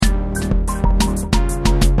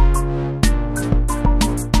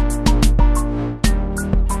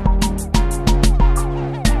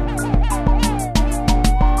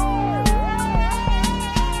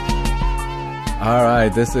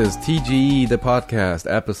right, this is TGE, the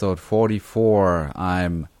podcast, episode 44.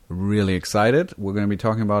 I'm really excited. We're going to be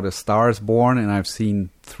talking about A Star is Born, and I've seen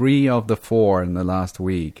 3 of the 4 in the last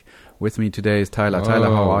week. With me today is Tyler. Whoa. Tyler,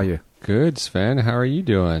 how are you? Good, Sven. How are you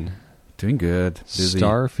doing? Doing good. Busy.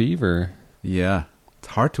 Star fever. Yeah. It's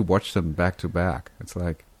hard to watch them back to back. It's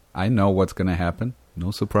like, I know what's going to happen. No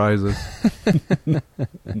surprises.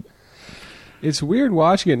 It's weird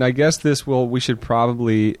watching it, and I guess we should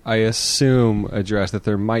probably, I assume, address that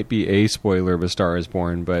there might be a spoiler of A Star is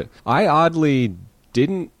Born, but I oddly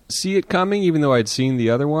didn't see it coming, even though I'd seen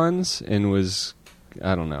the other ones, and was,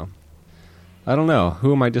 I don't know.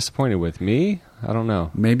 Who am I disappointed with? Me? I don't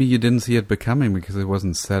know. Maybe you didn't see it becoming because it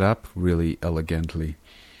wasn't set up really elegantly.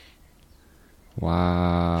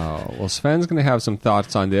 Wow. Well, Sven's going to have some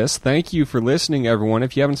thoughts on this. Thank you for listening, everyone.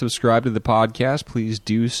 If you haven't subscribed to the podcast, please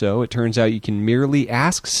do so. It turns out you can merely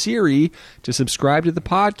ask Siri to subscribe to the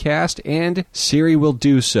podcast, and Siri will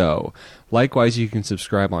do so. Likewise, you can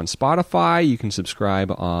subscribe on Spotify. You can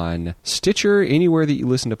subscribe on Stitcher, anywhere that you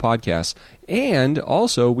listen to podcasts. And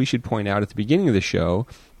also, we should point out at the beginning of the show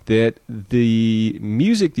that the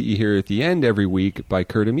music that you hear at the end every week by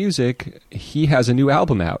Curta Music, he has a new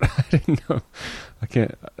album out. I didn't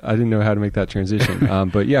know how to make that transition.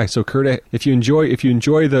 But yeah, so Curta, if you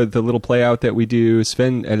enjoy the little play out that we do,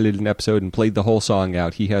 Sven edited an episode and played the whole song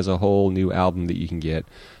out. He has a whole new album that you can get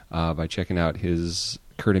by checking out his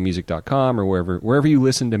CurtaMusic.com or wherever you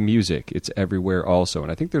listen to music. It's everywhere also.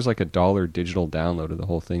 And I think there's like $1 digital download of the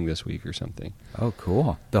whole thing this week or something. Oh,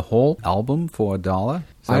 cool. The whole album for $1?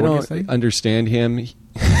 I don't understand him.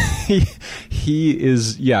 He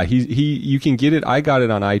is, yeah, you can get it. I got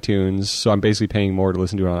it on iTunes, so I'm basically paying more to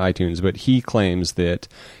listen to it on iTunes, but he claims that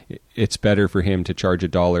it's better for him to charge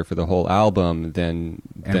 $1 for the whole album than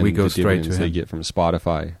we go the straight to him. they get from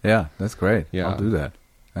Spotify. Yeah, that's great. Yeah. I'll do that.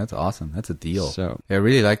 That's awesome. That's a deal. So, yeah, I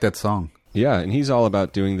really like that song. Yeah, and he's all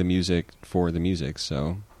about doing the music for the music,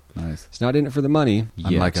 so nice. He's not in it for the money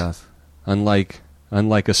yet. Unlike us.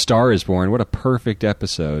 Unlike A Star is Born. What a perfect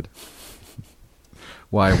episode.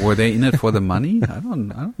 Why, were they in it for the money? I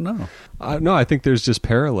don't know. No, I think there's just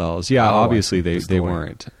parallels. Yeah, obviously they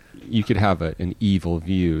weren't. You could have an evil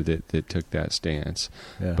view that took that stance,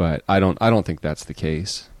 yeah. But I don't think that's the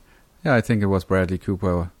case. Yeah, I think it was Bradley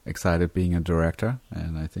Cooper excited being a director,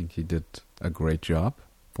 and I think he did a great job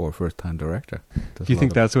for a first-time director. Do you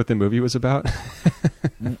think that's what the movie was about?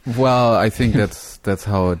 Well, I think that's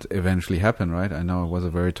how it eventually happened, right? I know it was a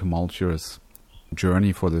very tumultuous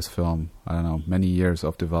journey for this film. I don't know, many years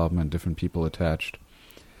of development, different people attached,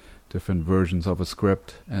 different versions of a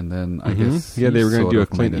script, and then I guess they were going to do a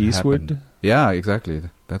Clint Eastwood. Happen. Yeah, exactly.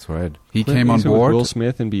 That's right. He Clint came Eastwood on board. With Will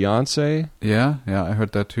Smith and Beyonce. Yeah, I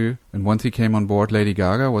heard that too. And once he came on board, Lady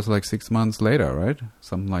Gaga was like 6 months later, right?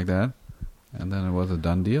 Something like that. And then it was a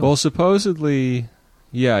done deal. Well, supposedly,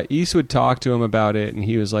 yeah, Eastwood talked to him about it, and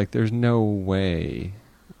he was like, "There's no way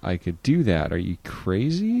I could do that. Are you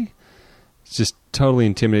crazy?" It's just totally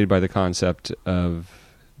intimidated by the concept of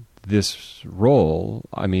this role.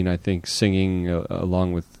 I mean, I think singing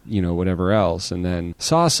along with, whatever else, and then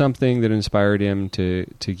saw something that inspired him to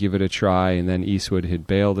give it a try, and then Eastwood had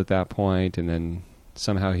bailed at that point, and then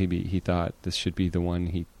somehow he thought this should be the one.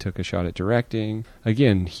 He took a shot at directing.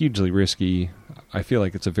 Again, hugely risky. I feel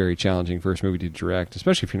like it's a very challenging first movie to direct,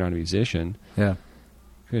 especially if you're not a musician. Yeah.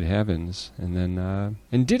 Good heavens. And then,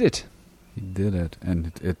 and did it. He did it,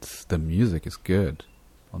 and it's the music is good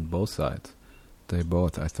on both sides. They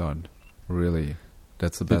both, I thought, really,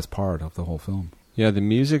 that's the best part of the whole film. Yeah, the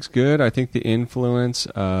music's good. I think the influence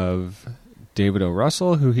of David O.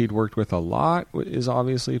 Russell, who he'd worked with a lot, is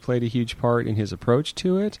obviously played a huge part in his approach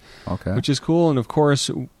to it, which is cool. And of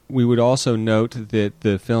course, we would also note that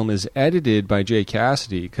the film is edited by Jay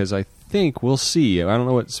Cassidy, because I think, we'll see, I don't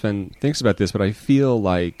know what Sven thinks about this, but I feel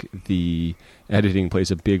like the editing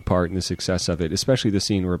plays a big part in the success of it, especially the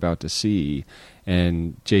scene we're about to see.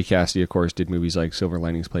 And Jay Cassidy, of course, did movies like Silver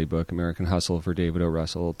Linings Playbook, American Hustle for David O.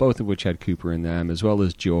 Russell, both of which had Cooper in them, as well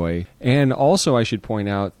as Joy. And also, I should point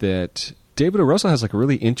out that David O. Russell has like a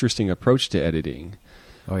really interesting approach to editing.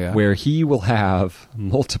 Oh, yeah. Where he will have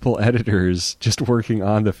multiple editors just working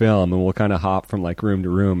on the film, and we'll kind of hop from like room to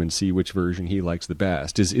room and see which version he likes the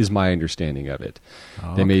best, is my understanding of it.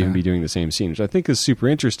 They may even be doing the same scene, which I think is super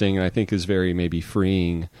interesting, and I think is very maybe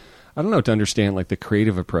freeing, I don't know, to understand like the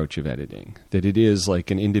creative approach of editing. That it is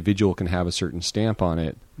like an individual can have a certain stamp on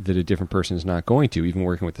it that a different person is not going to, even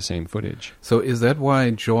working with the same footage. So is that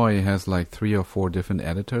why Joy has like 3 or 4 different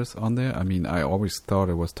editors on there? I mean, I always thought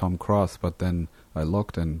it was Tom Cross, but then I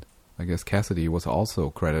looked, and I guess Cassidy was also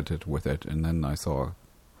credited with it, and then I saw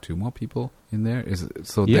 2 more people in there? Is it,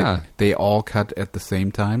 so Yeah. they all cut at the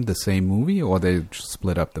same time, the same movie, or they just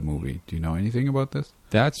split up the movie? Do you know anything about this?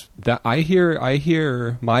 I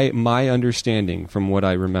hear my understanding from what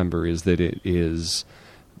I remember is that it is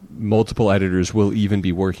multiple editors will even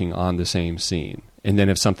be working on the same scene. And then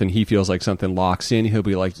if he feels like something locks in, he'll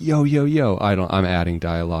be like, yo, yo, yo. I'm adding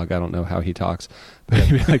dialogue. I don't know how he talks. But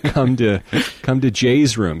he'll be like, come to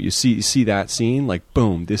Jay's room. You see that scene? Like,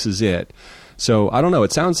 boom, this is it. So I don't know.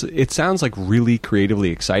 It sounds like really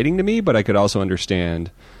creatively exciting to me, but I could also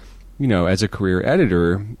understand, as a career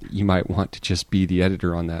editor, you might want to just be the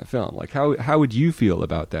editor on that film. Like, how would you feel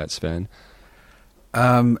about that, Sven?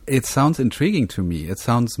 It sounds intriguing to me. It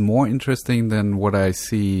sounds more interesting than what I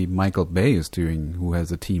see Michael Bay is doing, who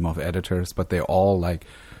has a team of editors, but they're all like,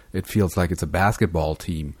 it feels like it's a basketball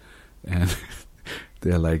team. And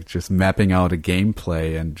they're like just mapping out a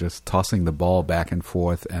gameplay and just tossing the ball back and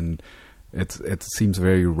forth. And it seems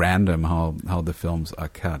very random how the films are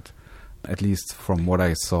cut. At least from what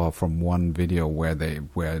I saw from one video where they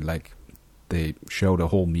showed a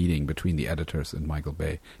whole meeting between the editors and Michael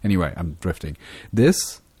Bay. Anyway, I'm drifting.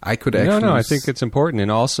 This, I could actually... No, I think it's important.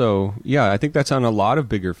 And also, I think that's on a lot of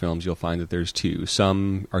bigger films. You'll find that there's 2.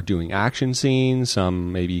 Some are doing action scenes.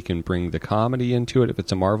 Some maybe you can bring the comedy into it if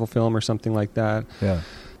it's a Marvel film or something like that. Yeah.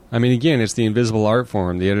 I mean, again, it's the invisible art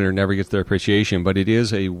form. The editor never gets their appreciation, but it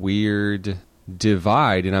is a weird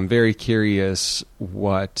divide. And I'm very curious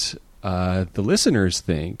what... the listeners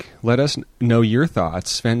think. Let us know your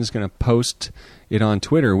thoughts. Sven's going to post it on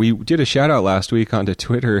Twitter. We did a shout out last week onto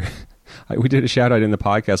Twitter. We did a shout out in the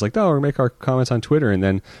podcast, like, we'll make our comments on Twitter. And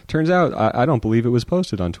then turns out I don't believe it was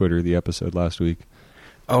posted on Twitter, the episode last week.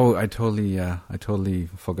 Oh, I totally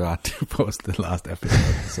forgot to post the last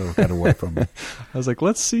episode, so it got away from me. I was like,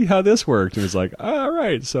 let's see how this worked. And it was like, all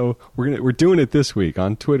right, so we're doing it this week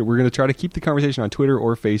on Twitter. We're going to try to keep the conversation on Twitter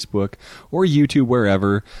or Facebook or YouTube,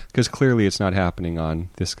 wherever, because clearly it's not happening on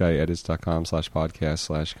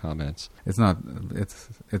thisguyedits.com/podcast/comments. It's not.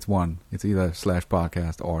 It's one. It's either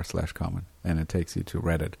 /podcast or /comment, and it takes you to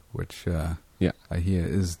Reddit, which I hear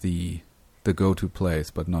is the go-to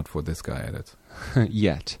place, but not for This Guy Edits.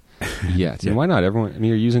 Yet. And why not? Everyone, I mean,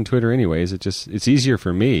 you're using Twitter anyways. It's easier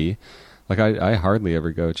for me. Like, I hardly ever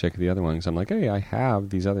go check the other ones. I'm like, hey, I have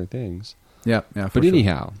these other things. Yeah. But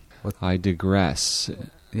anyhow, I digress.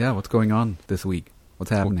 Yeah, what's going on this week? What's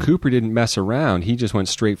happening? Well, Cooper didn't mess around. He just went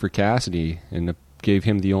straight for Cassidy and gave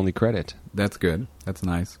him the only credit. That's good. That's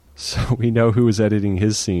nice. So we know who was editing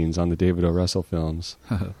his scenes on the David O. Russell films.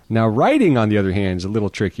 Now, writing, on the other hand, is a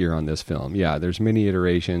little trickier on this film. Yeah, there's many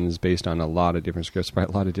iterations based on a lot of different scripts by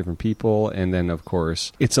a lot of different people. And then, of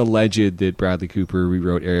course, it's alleged that Bradley Cooper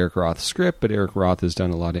rewrote Eric Roth's script, but Eric Roth has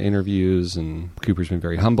done a lot of interviews, and Cooper's been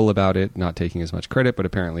very humble about it, not taking as much credit, but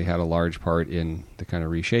apparently had a large part in the kind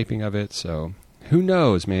of reshaping of it. So who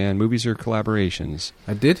knows, man? Movies are collaborations.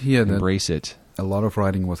 I did hear that. Embrace it. A lot of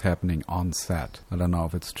writing was happening on set. I don't know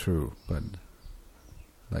if it's true, but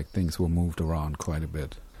like things were moved around quite a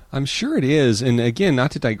bit. I'm sure it is. And again,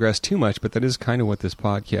 not to digress too much, but that is kind of what this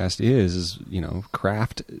podcast is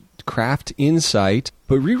craft insight.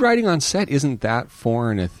 But rewriting on set isn't that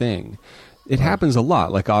foreign a thing. It happens a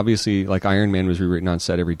lot. Like, obviously, like Iron Man was rewritten on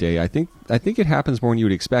set every day. I think it happens more than you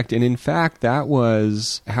would expect. And in fact, that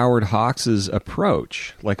was Howard Hawks'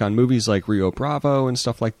 approach. Like on movies like Rio Bravo and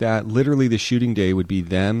stuff like that, literally the shooting day would be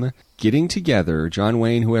them getting together, John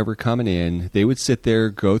Wayne, whoever coming in. They would sit there,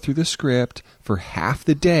 go through the script for half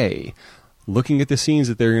the day, looking at the scenes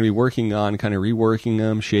that they're going to be working on, kind of reworking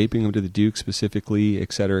them, shaping them to the Duke specifically,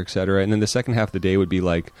 et cetera, et cetera. And then the second half of the day would be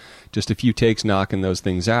like just a few takes knocking those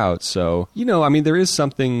things out. So, I mean, there is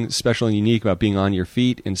something special and unique about being on your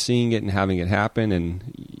feet and seeing it and having it happen. And,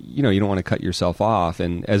 you don't want to cut yourself off.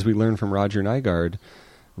 And as we learned from Roger Nygard,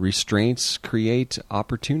 restraints create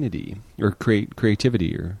opportunity or create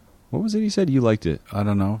creativity. Or what was it he said? You liked it. I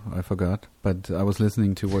don't know. I forgot. But I was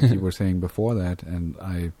listening to what you were saying before that, and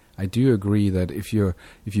I do agree that if you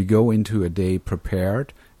go into a day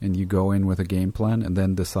prepared and you go in with a game plan and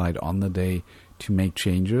then decide on the day to make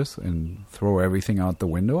changes and throw everything out the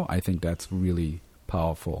window, I think that's really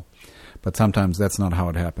powerful. But sometimes that's not how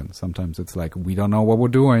it happens. Sometimes it's like, we don't know what we're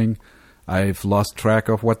doing. I've lost track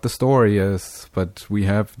of what the story is, but we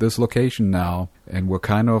have this location now, and we're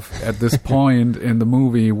kind of at this point in the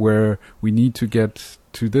movie where we need to get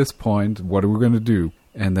to this point. What are we going to do?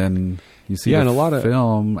 And then you see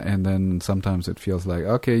film, and then sometimes it feels like,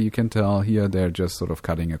 okay, you can tell here they're just sort of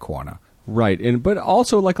cutting a corner. Right, but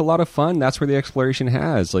also like a lot of fun. That's where the exploration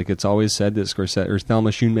has. Like it's always said that Scorsese or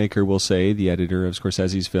Thelma Schoonmaker will say, the editor of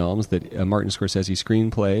Scorsese's films, that a Martin Scorsese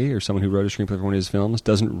screenplay or someone who wrote a screenplay for one of his films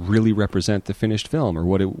doesn't really represent the finished film or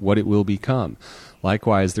what it will become.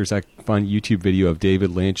 Likewise, there's that fun YouTube video of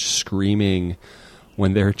David Lynch screaming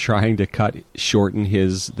when they're trying to shorten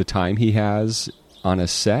the time he has on a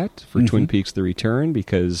set for Twin Peaks: The Return,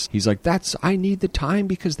 because he's like, I need the time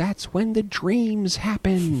because that's when the dreams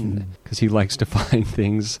happen. Because he likes to find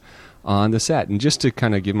things on the set. And just to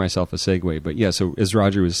kind of give myself a segue, but yeah, so as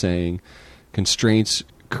Roger was saying, constraints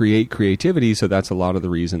create creativity, so that's a lot of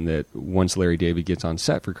the reason that once Larry David gets on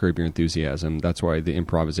set for Curb Your Enthusiasm, that's why the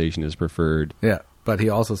improvisation is preferred. Yeah, but he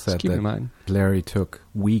also said that Larry took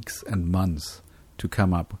weeks and months to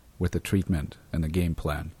come up with the treatment and the game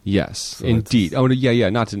plan. Yes, so indeed. Oh,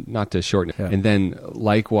 yeah. Not to shorten it. Yeah. And then,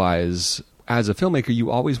 likewise, as a filmmaker,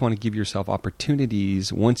 you always want to give yourself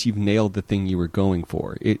opportunities once you've nailed the thing you were going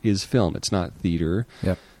for. It is film. It's not theater.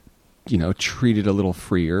 Yep. Treat it a little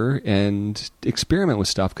freer and experiment with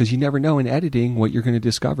stuff, because you never know in editing what you're going to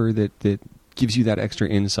discover that gives you that extra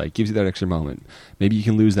insight, gives you that extra moment. Maybe you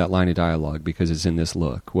can lose that line of dialogue because it's in this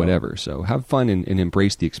look, whatever. So have fun and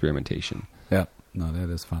embrace the experimentation. Yeah. No, that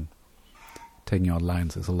is fun. Taking out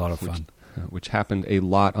lines is a lot of fun. Which happened a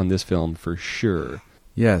lot on this film, for sure.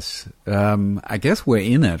 Yes. I guess we're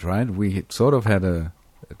in it, right? We sort of had a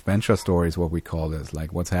adventure story is what we call this,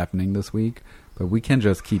 like what's happening this week. But we can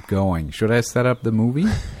just keep going. Should I set up the movie?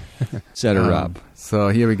 Set her up. So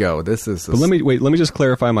here we go. This is... But let me just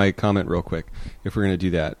clarify my comment real quick, if we're going to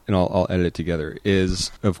do that, and I'll edit it together,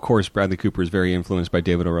 is, of course, Bradley Cooper is very influenced by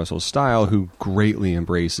David O. Russell's style, who greatly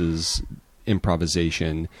embraces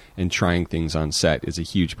improvisation, and trying things on set is a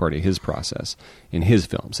huge part of his process in his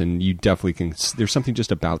films. And you definitely can, there's something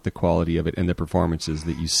just about the quality of it and the performances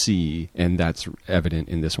that you see, and that's evident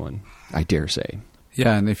in this one, I dare say.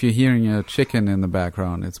 Yeah, and if you're hearing a chicken in the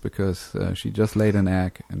background, it's because she just laid an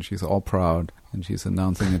egg and she's all proud and she's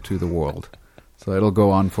announcing it to the world. So it'll go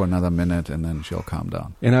on for another minute and then she'll calm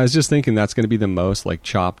down. And I was just thinking that's going to be the most like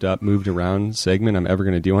chopped up, moved around segment I'm ever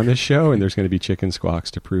going to do on this show, and there's going to be chicken squawks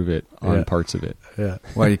to prove it on parts of it. Yeah.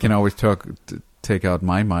 Well, you can always take out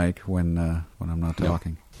my mic when I'm not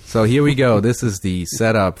talking. So here we go. This is the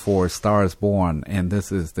setup for Star is Born, and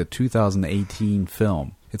this is the 2018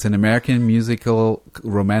 film. It's an American musical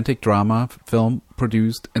romantic drama film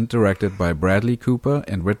produced and directed by Bradley Cooper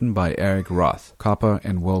and written by Eric Roth, Cooper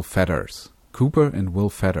and Will Fetters. Cooper and Will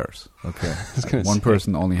Fetters. Okay. One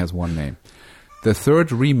person only has one name. The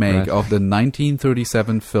third remake of the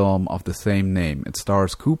 1937 film of the same name. It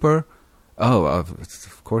stars Cooper.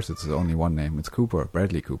 Of course it's only one name. It's Cooper,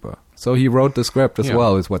 Bradley Cooper. So he wrote the script as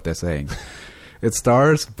well, is what they're saying. It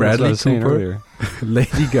stars Bradley Cooper,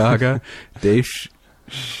 Lady Gaga, Dave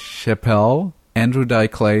Chappelle, Andrew Dice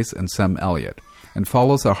Clay, and Sam Elliott, and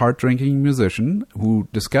follows a heart-drinking musician who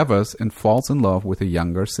discovers and falls in love with a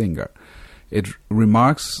younger singer. It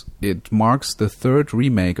marks the third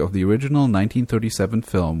remake of the original 1937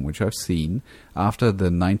 film, which I've seen, after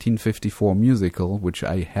the 1954 musical, which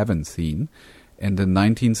I haven't seen, and the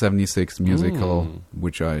 1976 musical,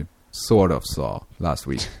 which I sort of saw last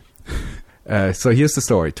week. So here's the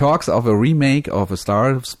story. Talks of a remake of A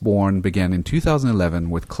Star is Born began in 2011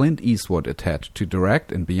 with Clint Eastwood attached to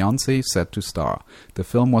direct and Beyoncé set to star. The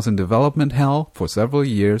film was in development hell for several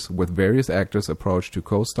years, with various actors approached to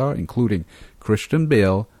co-star, including Christian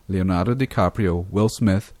Bale, Leonardo DiCaprio, Will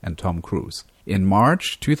Smith, and Tom Cruise. In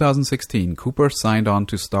March 2016, Cooper signed on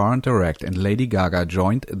to star and direct, and Lady Gaga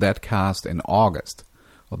joined that cast in August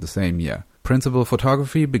of the same year. Principal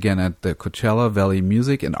photography began at the Coachella Valley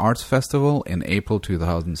Music and Arts Festival in April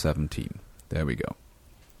 2017. There we go.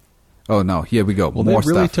 Oh, no, here we go. Well, more they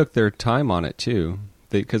really stuff. took their time on it, too,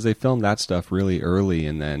 because they filmed that stuff really early,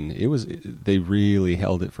 and then they really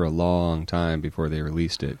held it for a long time before they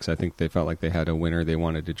released it, because I think they felt like they had a winner they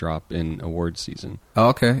wanted to drop in awards season. Oh,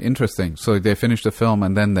 okay, interesting. So they finished the film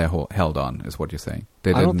and then they held on, is what you're saying.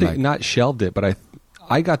 They I don't think, not shelved it, but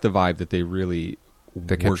I got the vibe that they really...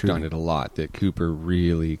 They worked on it a lot, that Cooper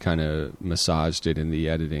really kind of massaged it in the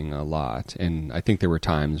editing a lot. And I think there were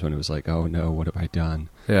times when it was like, oh no, what have I done?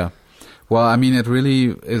 Yeah. Well, I mean, it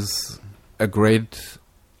really is a great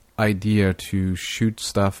idea to shoot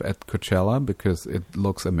stuff at Coachella because it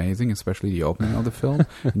looks amazing, especially the opening of the film.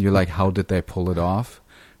 And you're like, how did they pull it off?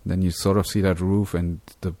 And then you sort of see that roof and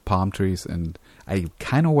the palm trees. And I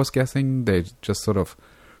kind of was guessing they just sort of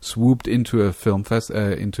swooped into a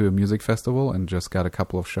into a music festival and just got a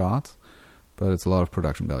couple of shots, but it's a lot of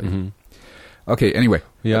production value. Mm-hmm. Okay, anyway.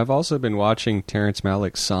 Yeah, I've also been watching Terrence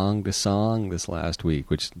Malick's Song to Song this last week,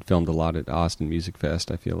 which filmed a lot at Austin Music Fest,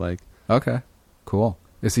 I feel like. Okay, cool.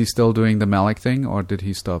 Is he still doing the Malick thing, or did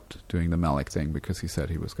he stop doing the Malick thing because he said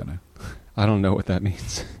he was gonna? I don't know what that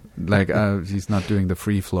means. Like, he's not doing the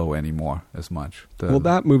free flow anymore as much. Well,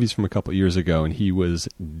 that movie's from a couple of years ago, and he was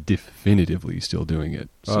definitively still doing it.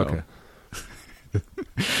 So. Okay.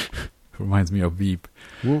 Reminds me of Veep.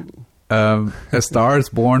 Well, A Star is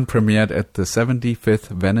Born premiered at the 75th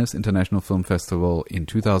Venice International Film Festival in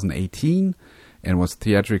 2018 and was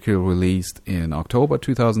theatrically released in October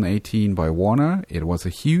 2018 by Warner. It was a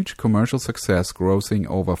huge commercial success, grossing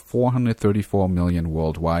over $434 million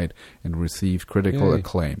worldwide and received critical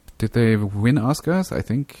acclaim. Did they win Oscars? I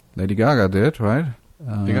think Lady Gaga did, right?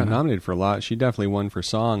 They got nominated for a lot. She definitely won for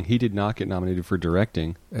song. He did not get nominated for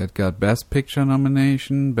directing. It got Best Picture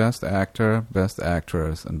nomination, Best Actor, Best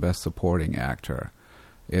Actress, and Best Supporting Actor.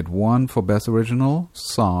 It won for Best Original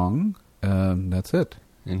Song. That's it.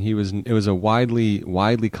 And it was a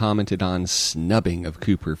widely commented on snubbing of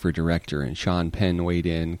Cooper for director, and Sean Penn weighed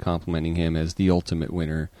in, complimenting him as the ultimate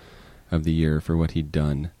winner of the year for what he'd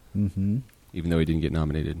done, even though he didn't get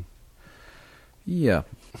nominated. Yeah.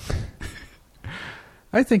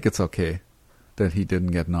 I think it's okay that he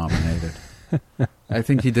didn't get nominated. I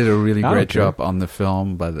think he did a really great job on the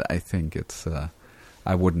film, but I think it's,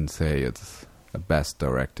 I wouldn't say it's a best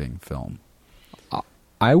directing film.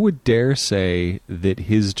 I would dare say that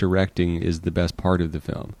his directing is the best part of the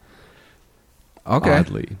film. Okay.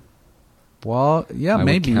 Oddly. Well, yeah, I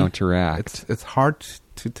maybe. would counteract. It's hard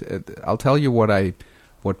to... I'll tell you what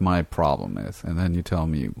my problem is, and then you tell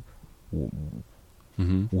me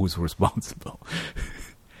who's responsible.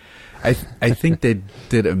 I think they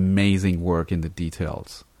did amazing work in the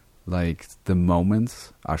details. Like, the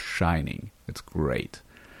moments are shining. It's great.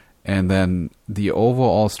 And then the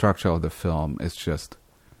overall structure of the film is just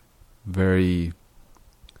very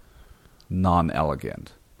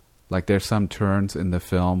non-elegant. Like, there's some turns in the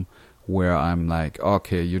film where I'm like,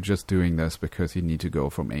 okay, you're just doing this because you need to go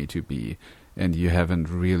from A to B, and you haven't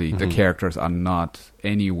really, the characters are not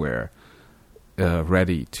anywhere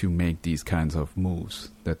ready to make these kinds of moves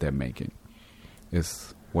that they're making,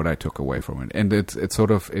 is what I took away from it. And it's sort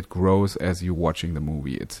of, it grows as you're watching the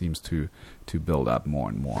movie. It seems to build up more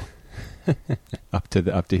and more. up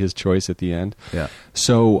to his choice at the end. Yeah.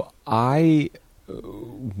 So I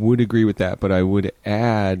would agree with that, but I would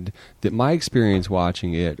add that my experience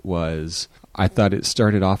watching it was, I thought it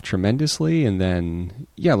started off tremendously, and then,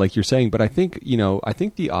 yeah, like you're saying, but I think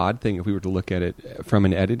the odd thing, if we were to look at it from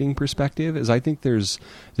an editing perspective, is I think that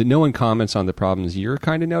no one comments on the problems you're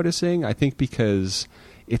kind of noticing. I think because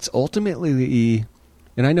it's ultimately,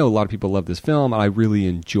 and I know a lot of people love this film, I really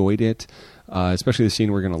enjoyed it, especially the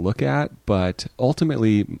scene we're going to look at, but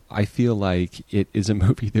ultimately I feel like it is a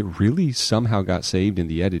movie that really somehow got saved in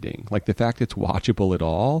the editing. Like, the fact it's watchable at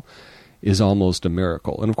all is almost a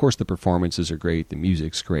miracle. And of course the performances are great, the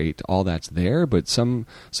music's great, all that's there, but some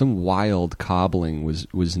wild cobbling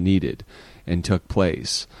was needed and took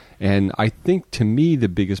place. And I think, to me, the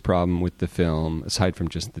biggest problem with the film, aside from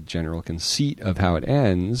just the general conceit of how it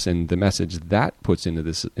ends and the message that puts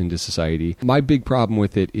into society, my big problem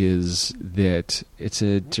with it is that it's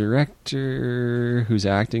a director who's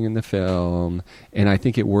acting in the film, and I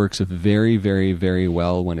think it works very, very, very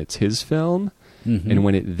well when it's his film. And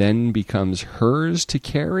when it then becomes hers to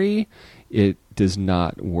carry, it does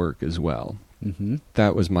not work as well.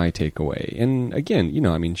 That was my takeaway. And again,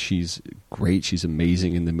 I mean, she's great. She's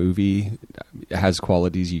amazing in the movie. Has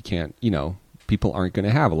qualities you can't, people aren't going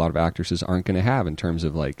to have. A lot of actresses aren't going to have, in terms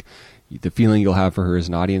of like the feeling you'll have for her as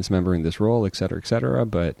an audience member in this role, et cetera, et cetera.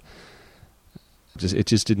 But it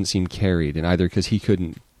just didn't seem carried, and either because he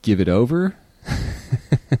couldn't give it over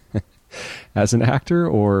as an actor,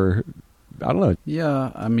 or I don't know.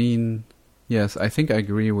 Yeah, I mean, yes, I think I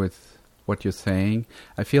agree with what you're saying.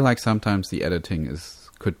 I feel like sometimes the editing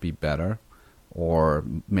could be better, or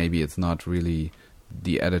maybe it's not really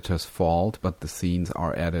the editor's fault, but the scenes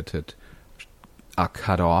are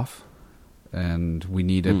cut off, and we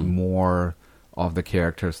needed more of the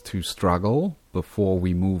characters to struggle before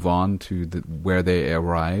we move on to where they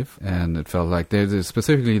arrive. And it felt like there's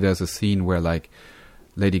a scene where like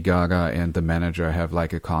Lady Gaga and the manager have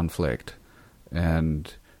like a conflict,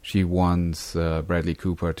 and she wants Bradley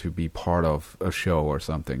Cooper to be part of a show or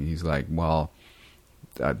something. He's like, well,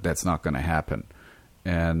 that's not going to happen.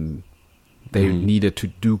 And they needed to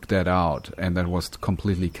duke that out, and that was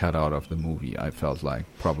completely cut out of the movie, I felt like,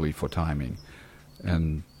 probably for timing.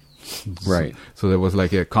 And right. So there was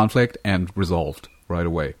like a conflict and resolved right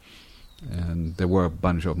away. And there were a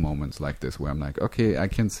bunch of moments like this where I'm like, okay, I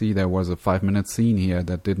can see there was a 5-minute scene here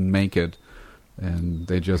that didn't make it and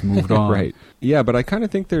they just moved on. Right. Yeah, but I kind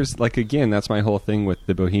of think there's, like, again, that's my whole thing with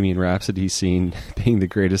the Bohemian Rhapsody scene being the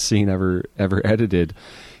greatest scene ever edited,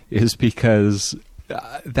 is because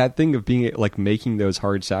that thing of being, like, making those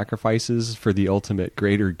hard sacrifices for the ultimate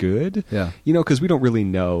greater good. Yeah. You know, because we don't really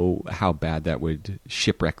know how bad that would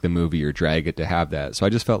shipwreck the movie or drag it to have that. So I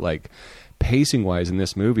just felt like, pacing-wise in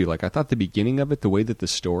this movie, like, I thought the beginning of it, the way that the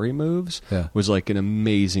story moves, was like an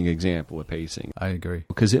amazing example of pacing. I agree.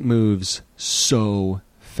 Because it moves so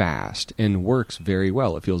fast and works very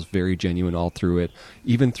well. It feels very genuine all through it,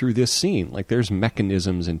 even through this scene. Like, there's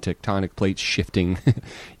mechanisms and tectonic plates shifting,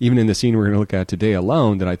 even in the scene we're going to look at today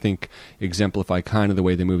alone, that I think exemplify kind of the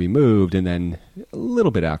way the movie moved, and then a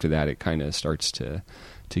little bit after that, it kind of starts to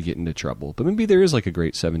get into trouble. But maybe there is like a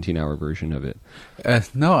great 17-hour version of it.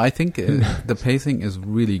 No, I think the pacing is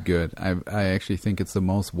really good. I actually think it's the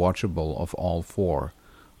most watchable of all four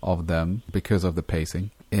of them because of the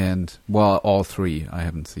pacing. And, well, all three. I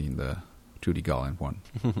haven't seen the Judy Garland one.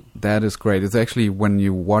 That is great. It's actually, when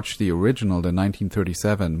you watch the original, the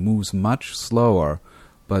 1937, moves much slower,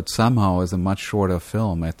 but somehow is a much shorter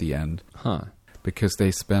film at the end. Huh. Because they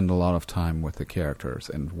spend a lot of time with the characters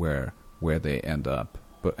and where they end up.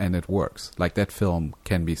 And it works. Like, that film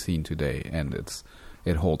can be seen today, and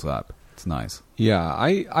it holds up. It's nice. Yeah,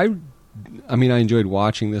 I mean, I enjoyed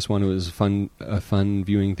watching this one. It was a fun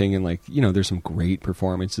viewing thing, and, like, you know, there's some great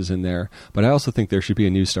performances in there. But I also think there should be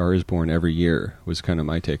a new Star is Born every year. Was kind of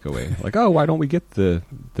my takeaway. Like, oh, why don't we get the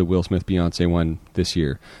Will Smith Beyonce one this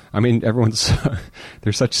year? I mean, everyone's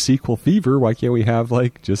there's such sequel fever. Why can't we have,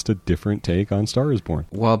 like, just a different take on Star is Born?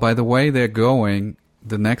 Well, by the way they're going,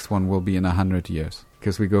 the next one will be in 100 years.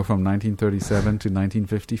 Because we go from 1937 to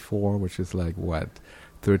 1954, which is like, what,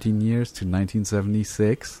 13 years, to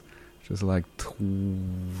 1976, which is like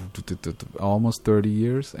almost 30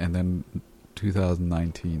 years, and then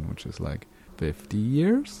 2019, which is like 50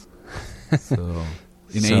 years? So,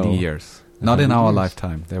 in 80 years. Not in our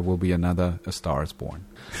lifetime. There will be A Star is Born.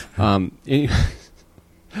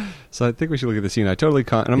 So I think we should look at the scene. I totally,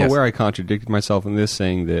 and I'm aware I contradicted myself in this,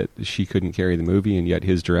 saying that she couldn't carry the movie, and yet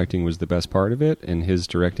his directing was the best part of it, and his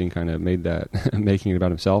directing kind of made that, making it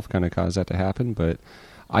about himself, kind of caused that to happen. But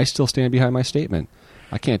I still stand behind my statement.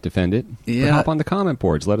 I can't defend it. Yeah. But hop on the comment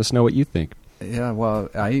boards. Let us know what you think. Yeah, well,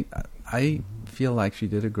 I feel like she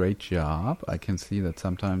did a great job. I can see that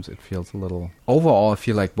sometimes it feels a little... Overall, I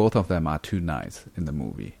feel like both of them are too nice in the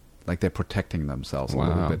movie. Like, they're protecting themselves a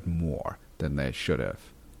little bit more than they should have.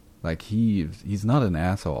 Like, he's not an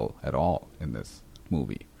asshole at all in this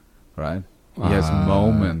movie, right? He has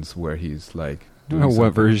moments where he's like... I don't know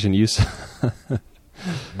what version you saw.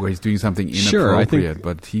 Where he's doing something inappropriate,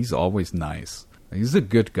 but he's always nice. He's a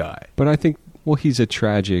good guy. But I think, well, he's a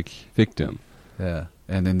tragic victim. Yeah.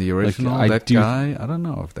 And in the original, I don't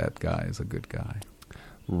know if that guy is a good guy.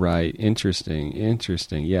 Right. Interesting.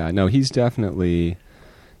 Yeah, no, he's definitely...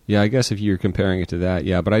 Yeah, I guess if you're comparing it to that,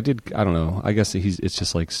 yeah. But I don't know. I guess it's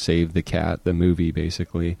just like Save the Cat, the movie,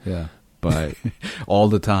 basically. Yeah. But all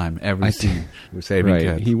the time, every scene, we're saving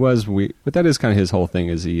cats. He was but that is kind of his whole thing.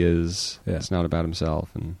 It's not about himself,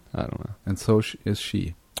 and I don't know. And so is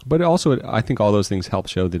she. But also, I think all those things help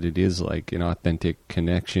show that it is like an authentic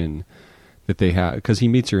connection that they have, because he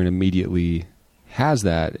meets her and immediately has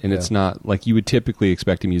that, and it's not like you would typically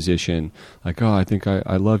expect a musician, like, oh, I think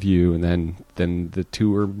I love you, and then the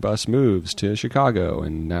tour bus moves to Chicago,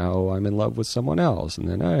 and now I'm in love with someone else, and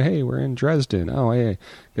then, oh, hey, we're in Dresden, oh, hey,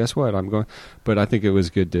 guess what, I'm going. But I think it was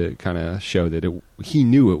good to kind of show that he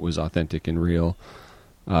knew it was authentic and real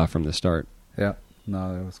from the start. Yeah,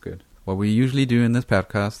 no, that was good. What we usually do in this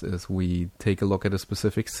podcast is we take a look at a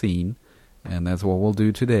specific scene, and that's what we'll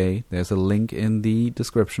do today. There's a link in the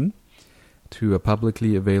description to a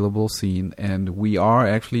publicly available scene, and we are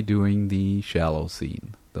actually doing the shallow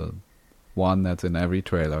scene, the one that's in every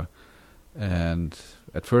trailer. And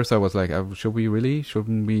at first I was like,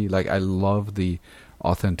 shouldn't we? Like, I love the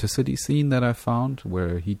authenticity scene that I found,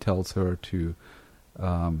 where he tells her to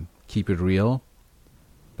keep it real.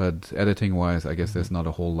 But editing-wise, I guess there's not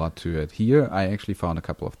a whole lot to it. Here, I actually found a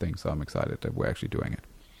couple of things, so I'm excited that we're actually doing it.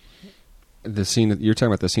 The scene you're talking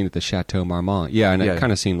about, the scene at the Chateau Marmont, and it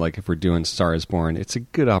kind of seemed like if we're doing Star is Born, it's a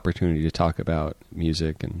good opportunity to talk about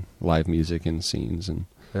music and live music and scenes. And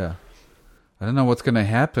I don't know what's going to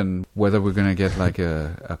happen, whether we're going to get like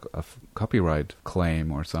a copyright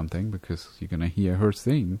claim or something, because you're going to hear her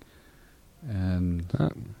sing, and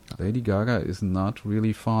Lady Gaga is not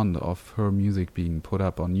really fond of her music being put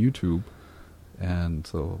up on YouTube, and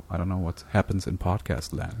so I don't know what happens in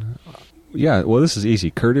podcast land. Yeah, well, this is easy.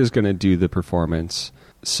 Kurt is going to do the performance,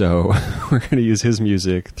 so we're going to use his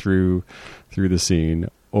music through the scene.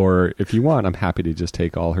 Or if you want, I'm happy to just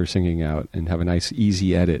take all her singing out and have a nice,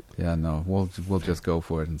 easy edit. Yeah, no, we'll just go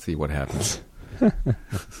for it and see what happens.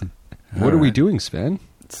 What are we doing, Sven?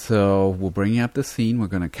 So we'll bring up the scene. We're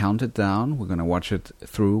going to count it down. We're going to watch it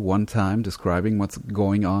through one time, describing what's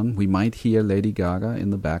going on. We might hear Lady Gaga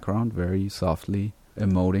in the background, very softly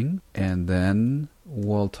emoting. And then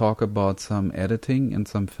we'll talk about some editing and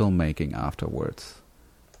some filmmaking afterwards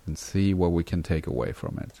and see what we can take away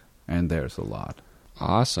from it. And there's a lot.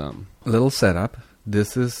 Awesome. Little setup.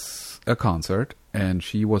 This is a concert, and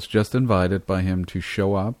she was just invited by him to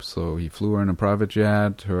show up. So he flew her in a private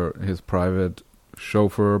jet. His private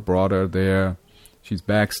chauffeur brought her there. She's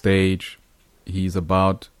backstage. He's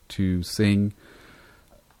about to sing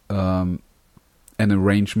an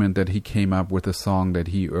arrangement that he came up with, a song that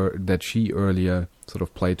that she earlier sort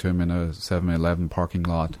of played to him in a 7-Eleven parking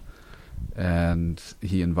lot, and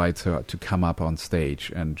he invites her to come up on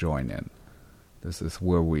stage and join in. This is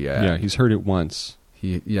where we are. Yeah, he's heard it once.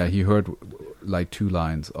 He heard like 2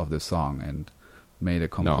 lines of the song and made a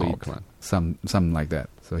complete something like that.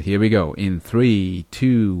 So here we go. In 3,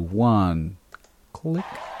 2, 1, click.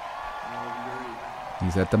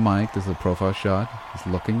 He's at the mic. This is a profile shot.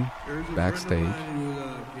 He's looking backstage.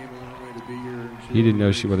 He didn't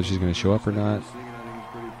know whether she's going to show up or not.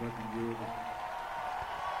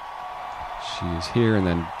 She's here, and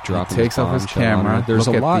then dropping. He takes off his camera. There's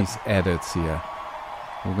Look a lot. At these edits here.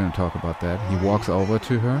 We're going to talk about that. He walks over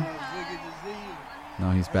to her.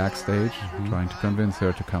 Now he's backstage, trying to convince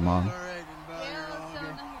her to come on.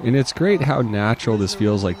 And it's great how natural this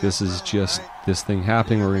feels. Like this is just this thing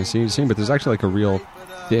happening. We're going to see the scene, but there's actually like a real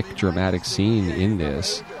thick, dramatic scene in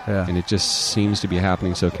this, and it just seems to be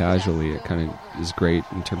happening so casually. It kind of is great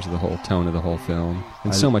in terms of the whole tone of the whole film,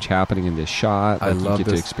 and so much happening in this shot. I love you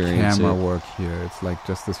get this to experience camera it. work here. It's like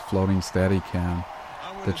just this floating steady cam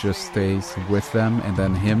that just stays with them, and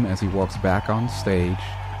then him as he walks back on stage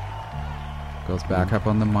goes back up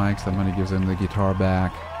on the mic. Somebody gives him the guitar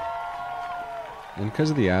back. And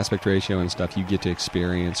because of the aspect ratio and stuff, you get to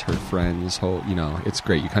experience her friend's whole, it's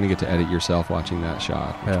great. You kind of get to edit yourself watching that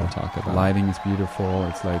shot, which we'll talk about. Lighting is beautiful.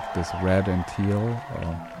 It's like this red and teal,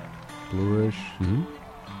 bluish. Mm-hmm.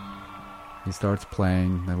 He starts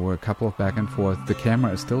playing. There were a couple of back and forth. The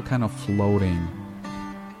camera is still kind of floating.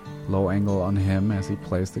 Low angle on him as he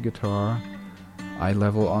plays the guitar. Eye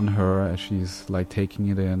level on her as she's like taking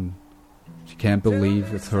it in. She can't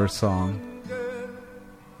believe it's her song.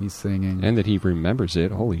 He's singing. And that he remembers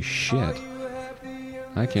it. Holy shit.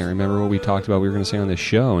 I can't remember what we talked about we were going to say on this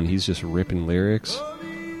show, and he's just ripping lyrics.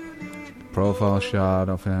 Profile shot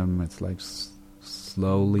of him. It's like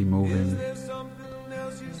slowly moving.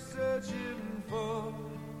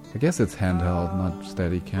 I guess it's handheld, not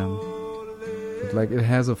Steadicam. But like it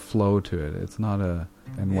has a flow to it. It's not a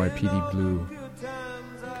NYPD Blue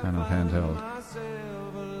kind of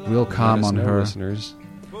handheld. Real calm on her. Listeners.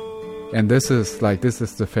 And this is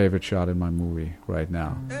the favorite shot in my movie right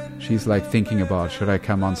now. She's like thinking about, should I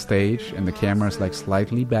come on stage? And the camera's like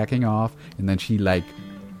slightly backing off, and then she like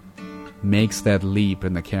makes that leap,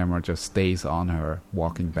 and the camera just stays on her,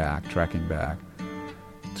 walking back, tracking back,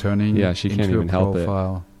 turning she can't into even a help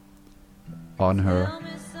profile on her.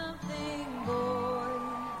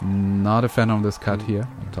 Not a fan of this cut here.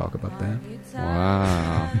 I'll talk about that.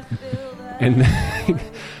 Wow. And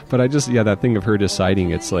but I just that thing of her deciding,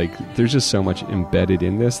 it's like there's just so much embedded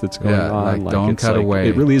in this that's going on. Like don't cut away.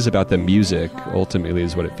 It really is about the music. Ultimately,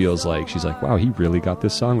 is what it feels like. She's like, wow, he really got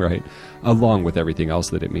this song right, along with everything else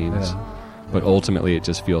that it means. Yeah. But ultimately, it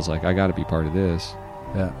just feels like I got to be part of this.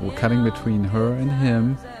 Yeah, we're cutting between her and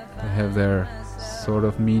him. They have their sort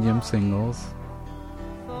of medium singles.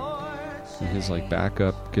 And his like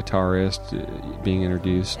backup guitarist being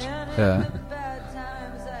introduced. Yeah.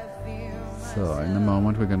 So in a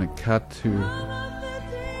moment we're gonna cut to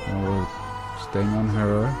we're staying on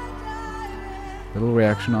her. Little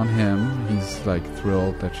reaction on him. He's like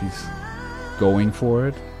thrilled that she's going for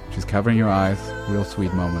it. She's covering her eyes. Real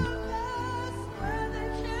sweet moment.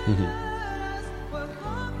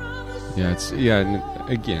 And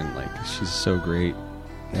again, like she's so great.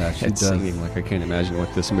 Yeah, she at does. Singing. Like I can't imagine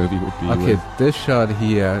what this movie would be. Okay, with. this shot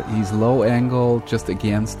here, he's low angle, just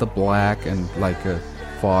against the black and like a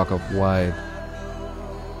fog of white.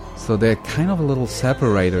 So they're kind of a little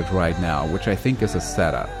separated right now, which I think is a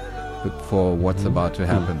setup for what's about to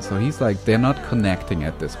happen. So he's like, they're not connecting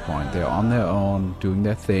at this point. They're on their own, doing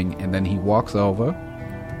their thing, and then he walks over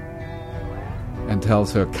and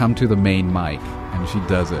tells her, come to the main mic, and she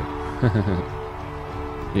does it.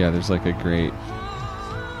 There's like a great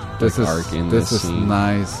arc in this is scene.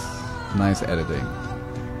 nice editing.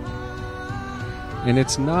 And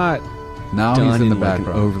it's not Now done he's in the like an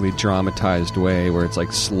background. overly dramatized way, where it's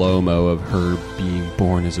like slow-mo of her being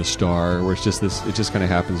born as a star, where it's just this. It just kind of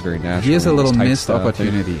happens very naturally. Here's a little this tight missed stuff.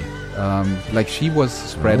 opportunity. Like she was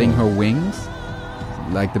spreading her wings,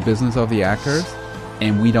 like the business of the actors,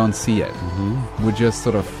 and we don't see it. We're just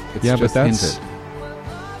sort of, it's Yeah, but just that's- hinted.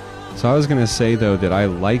 So I was going to say, though, that I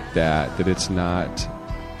like that it's not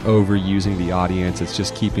overusing the audience. It's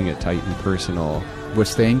just keeping it tight and personal. We're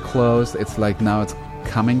staying close. It's like now it's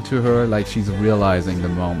coming to her, like she's realizing the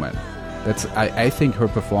moment. That's I think her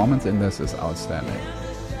performance in this is outstanding.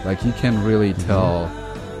 Like you can really tell,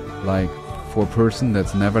 like for a person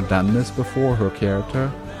that's never done this before, her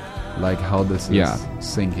character, like how this is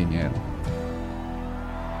sinking in.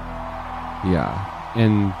 Yeah,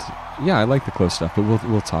 and yeah, I like the close stuff, but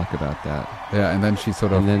we'll talk about that. Yeah, and then she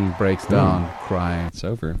sort of And then breaks down, crying. It's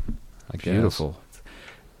over. I guess. Beautiful.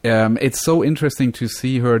 It's so interesting to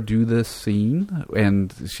see her do this scene,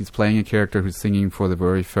 and she's playing a character who's singing for the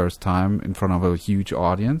very first time in front of a huge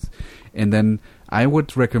audience. And then I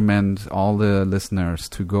would recommend all the listeners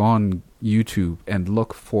to go on YouTube and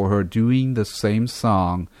look for her doing the same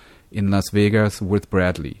song in Las Vegas with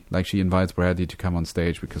Bradley. Like she invites Bradley to come on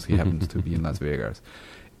stage because he happens to be in Las Vegas.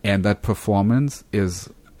 And that performance is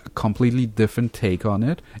a completely different take on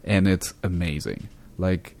it, and it's amazing.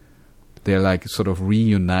 Like they're like sort of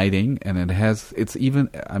reuniting, and it's even,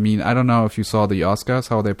 I mean, I don't know if you saw the Oscars,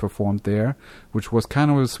 how they performed there, which was kind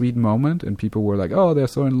of a sweet moment, and people were like, oh, they're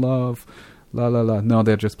so in love, la la la. No,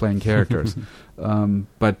 they're just playing characters.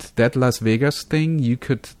 But that Las Vegas thing,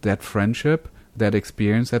 that friendship, that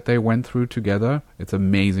experience that they went through together, it's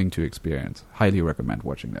amazing to experience. Highly recommend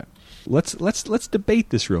watching that. Let's debate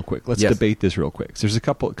this real quick. So there's a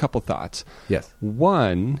couple thoughts. Yes.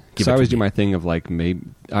 One, Give because it I to always do me. my thing of like maybe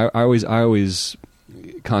I always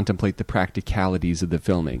contemplate the practicalities of the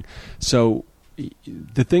filming. So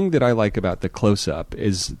the thing that I like about the close up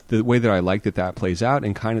is the way that I like that plays out,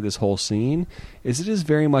 and kind of this whole scene is it is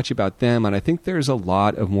very much about them, and I think there's a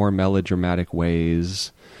lot of more melodramatic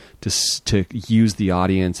ways to use the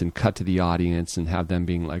audience and cut to the audience and have them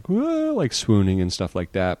being like, whoa, like swooning and stuff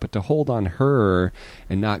like that. But to hold on her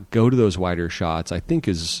and not go to those wider shots, I think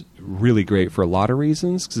is really great for a lot of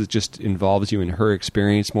reasons, because it just involves you in her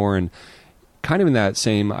experience more, and kind of in that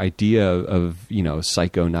same idea of, you know,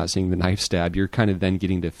 Psycho not seeing the knife stab, you're kind of then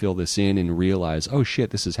getting to fill this in and realize, oh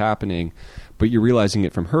shit, this is happening. But you're realizing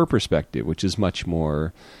it from her perspective, which is much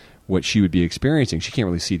more what she would be experiencing. She can't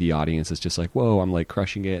really see the audience. It's just like, whoa, I'm like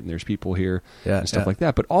crushing it, and there's people here and stuff like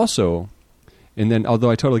that. But also, and then although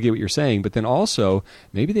I totally get what you're saying, but then also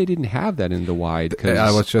maybe they didn't have that in the wide. Cause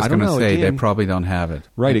I was just going to say, again, they probably don't have it.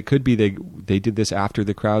 Right. It could be they did this after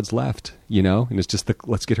the crowds left, you know, and it's just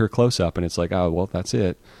let's get her close up, and it's like, oh, well, that's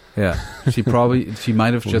it. Yeah. She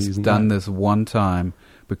might have We're just using done that. this one time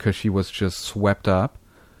because she was just swept up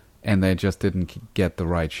and they just didn't get the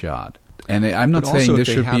right shot. And I'm not But saying also, this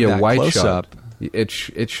if they should be have a that wide close shot. up- It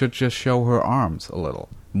should just show her arms a little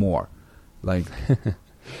more. Like,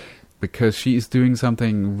 because she's doing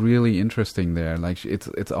something really interesting there. Like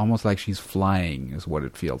it's almost like she's flying is what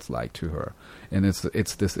it feels like to her. And it's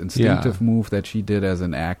this instinctive move that she did as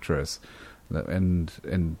an actress.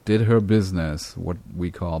 And did her business, what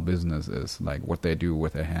we call business is, like what they do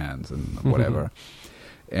with their hands and whatever.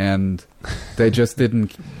 And they just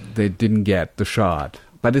didn't get the shot.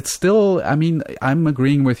 But it's still, I mean, I'm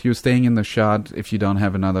agreeing with you, staying in the shot. If you don't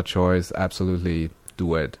have another choice, absolutely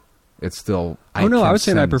do it. It's still, I was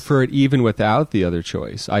saying I prefer it even without the other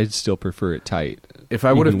choice. I'd still prefer it tight. If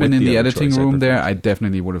I would have Even been with in the other editing choice, I room prefer there, it. I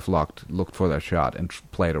definitely would have looked for that shot and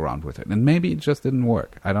played around with it. And maybe it just didn't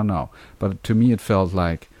work. I don't know. But to me, it felt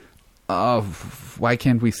like, oh, why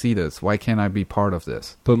can't we see this? Why can't I be part of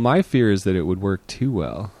this? But my fear is that it would work too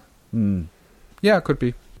well. Yeah, it could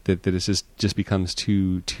be. That it just becomes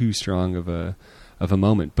too strong of a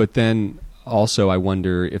moment. But then also I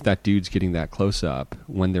wonder if that dude's getting that close up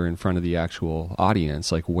when they're in front of the actual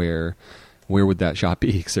audience, like where would that shot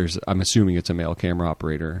be? Because I'm assuming it's a male camera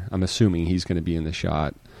operator. I'm assuming he's going to be in the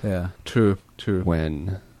shot. Yeah, true.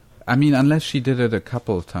 When, I mean, unless she did it a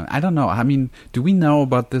couple of times. I don't know. I mean, do we know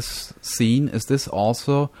about this scene? Is this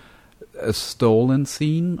also a stolen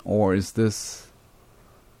scene, or is this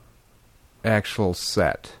actual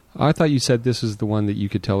set? I thought you said this is the one that you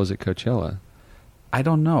could tell was at Coachella. I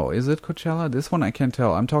don't know. Is it Coachella? This one I can't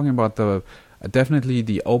tell. I'm talking about definitely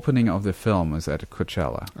the opening of the film is at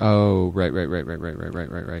Coachella. Oh, right.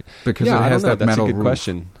 Because yeah, it has I don't know. that That's metal a good roof.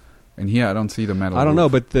 question. And here I don't see the metal I don't roof. know,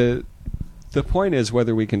 but the point is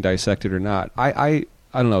whether we can dissect it or not. I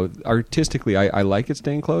I don't know, artistically, I like it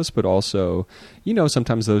staying close, but also,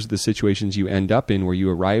 sometimes those are the situations you end up in where you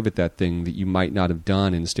arrive at that thing that you might not have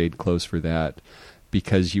done and stayed close for that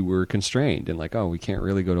because you were constrained and like, oh, we can't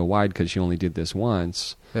really go to wide because you only did this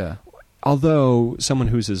once. Yeah. Although someone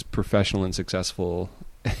who's as professional and successful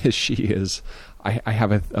as she is, I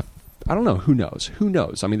have I don't know, who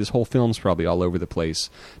knows? I mean, this whole film's probably all over the place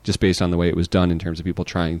just based on the way it was done in terms of people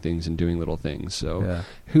trying things and doing little things. So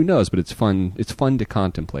who knows? But it's fun. It's fun to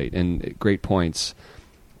contemplate, and great points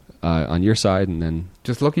on your side. And then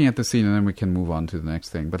just looking at the scene, and then we can move on to the next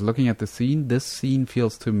thing. But looking at the scene, this scene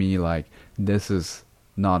feels to me like this is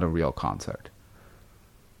not a real concert.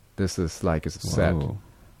 This is like a set.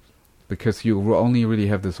 Because you only really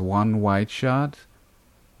have this one wide shot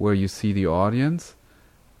where you see the audience.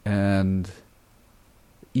 And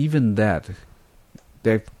even that,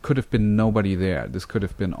 there could have been nobody there. This could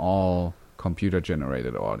have been all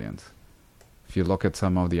computer-generated audience. If you look at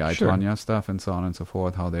some of the I, Tonya stuff and so on and so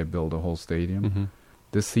forth, how they build a whole stadium,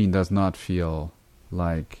 this scene does not feel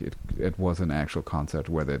like it was an actual concert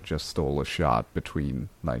where they just stole a shot between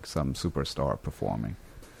like some superstar performing.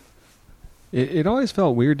 It always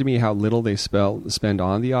felt weird to me how little they spend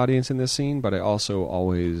on the audience in this scene, but I also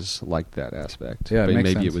always liked that aspect. Yeah, but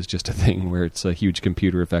maybe sense. It was just a thing where it's a huge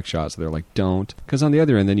computer effect shot, so they're like, don't. Because on the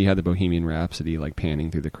other end, then you had the Bohemian Rhapsody like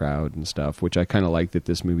panning through the crowd and stuff, which I kind of like that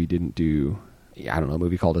this movie didn't do. I don't know, a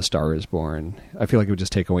movie called A Star Is Born. I feel like it would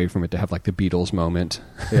just take away from it to have like the Beatles moment,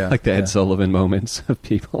 like the Ed Sullivan moments of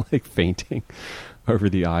people like fainting over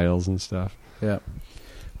the aisles and stuff. Yeah.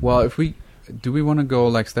 Well, do we want to go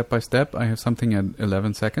like step by step? I have something at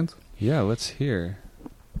 11 seconds. Yeah, let's hear.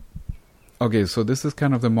 Okay, so this is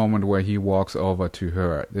kind of the moment where he walks over to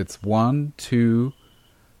her. It's 1, 2,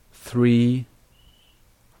 3,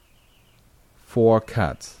 4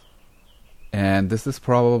 cuts. And this is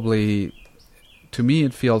probably, to me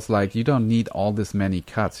it feels like you don't need all this many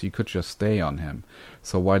cuts. You could just stay on him.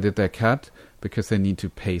 So why did they cut? Because they need to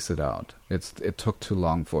pace it out. It took too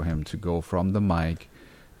long for him to go from the mic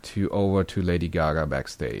over to Lady Gaga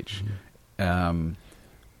backstage.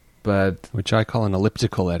 But which I call an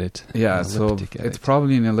elliptical edit. Yeah, it's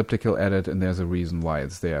probably an elliptical edit, and there's a reason why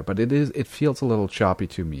it's there. But it feels a little choppy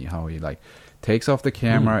to me, how he like takes off the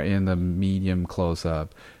camera in the medium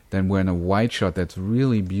close-up, then we're in a wide shot that's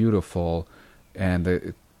really beautiful, and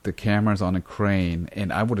the camera's on a crane,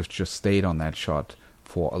 and I would have just stayed on that shot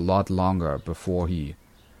for a lot longer before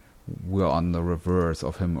we're on the reverse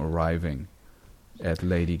of him arriving at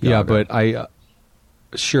Lady Gaga. Yeah, but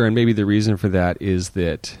sure, and maybe the reason for that is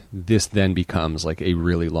that this then becomes like a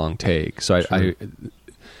really long take. So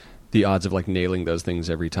the odds of like nailing those things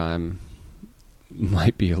every time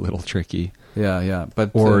might be a little tricky. Yeah,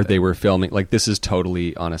 but they were filming like this is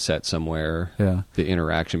totally on a set somewhere. Yeah, the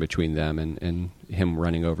interaction between them and him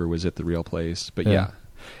running over was at the real place. But yeah.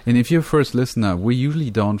 And if you're a first listener, we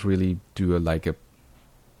usually don't really do a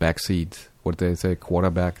backseat, what they say,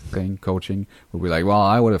 quarterback thing, coaching. We'll be like, well,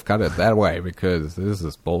 I would have cut it that way because this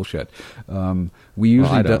is bullshit. We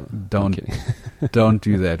usually don't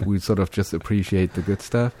do that. We sort of just appreciate the good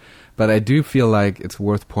stuff. But I do feel like it's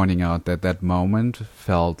worth pointing out that moment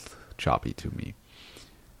felt choppy to me.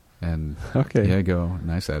 And okay, here you go.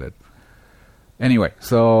 And I said it. Anyway,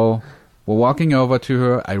 so we're walking over to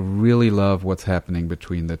her. I really love what's happening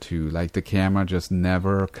between the two. Like the camera just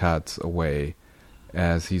never cuts away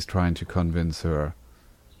as he's trying to convince her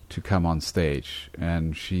to come on stage.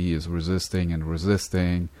 And she is resisting and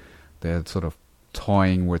resisting. They're sort of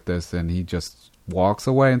toying with this, and he just walks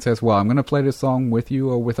away and says, well, I'm going to play this song with you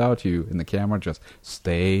or without you. And the camera just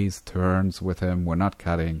stays, turns with him. We're not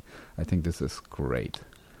cutting. I think this is great.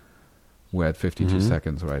 We're at 52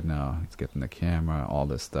 seconds right now. He's getting the camera, all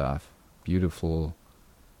this stuff. Beautiful.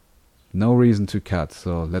 No reason to cut,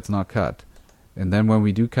 so let's not cut. And then when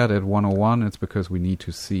we do cut at 101, it's because we need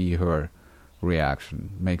to see her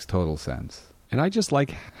reaction. Makes total sense. And I just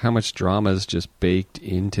like how much drama is just baked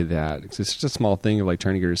into that. It's just a small thing of like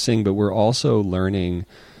trying to get her to sing, but we're also learning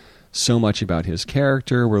so much about his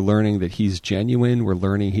character. We're learning that he's genuine. We're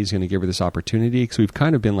learning he's going to give her this opportunity, because we've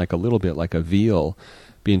kind of been like a little bit like a veal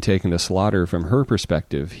being taken to slaughter from her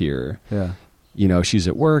perspective here. Yeah. You know, she's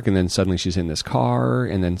at work, and then suddenly she's in this car,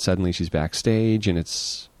 and then suddenly she's backstage, and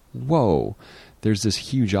it's, whoa, there's this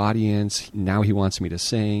huge audience. Now he wants me to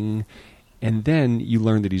sing. And then you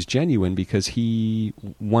learn that he's genuine because he's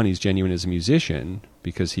genuine as a musician,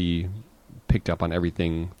 because he picked up on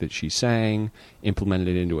everything that she sang, implemented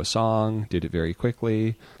it into a song, did it very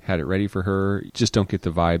quickly, had it ready for her. Just don't get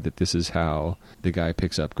the vibe that this is how the guy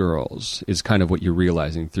picks up girls, is kind of what you're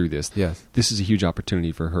realizing through this. Yes. This is a huge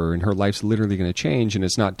opportunity for her, and her life's literally going to change, and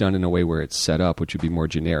it's not done in a way where it's set up, which would be more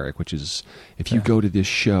generic, which is, if you go to this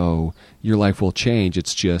show, your life will change.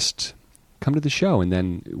 It's just, come to the show, and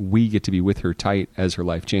then we get to be with her tight as her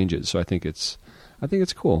life changes. So I think it's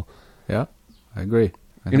cool. Yeah, I agree.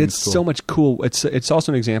 And it's cool. So much cool. It's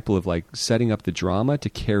also an example of like setting up the drama to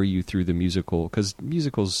carry you through the musical, because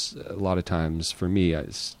musicals a lot of times for me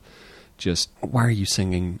is just, why are you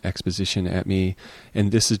singing exposition at me?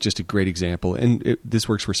 And this is just a great example. And this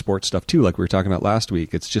works for sports stuff too, like we were talking about last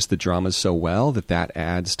week. It's just the drama's so well that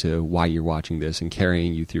adds to why you're watching this and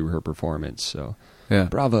carrying you through her performance. So yeah,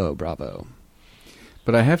 bravo.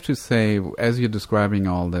 But I have to say, as you're describing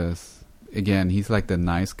all this, again, he's like the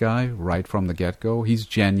nice guy right from the get-go. He's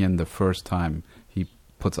genuine the first time he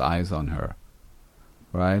puts eyes on her,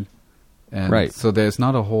 right? And right. So there's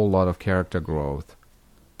not a whole lot of character growth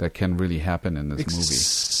that can really happen in this movie.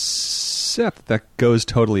 Except that goes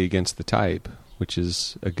totally against the type, which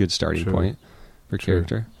is a good starting point for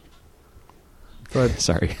character. But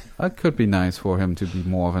sorry. It could be nice for him to be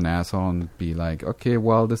more of an asshole and be like, okay,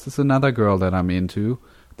 well, this is another girl that I'm into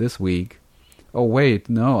this week. Oh, wait,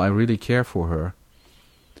 no, I really care for her.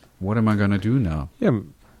 What am I going to do now? Yeah,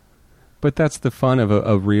 but that's the fun of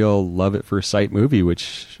a real love at first sight movie,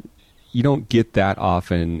 which you don't get that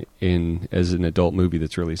often as an adult movie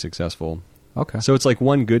that's really successful. Okay. So it's like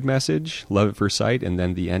one good message, love at first sight, and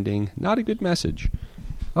then the ending, not a good message.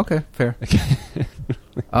 Okay, fair.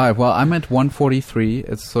 All right, well, I'm at 143.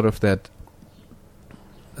 It's sort of that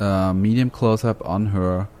medium close-up on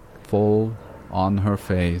her, full on her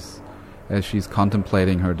face, as she's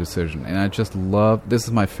contemplating her decision. And I just love... This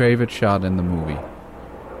is my favorite shot in the movie.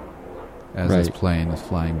 As this plane is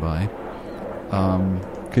flying by.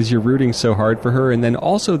 Because you're rooting so hard for her. And then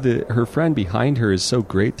also her friend behind her is so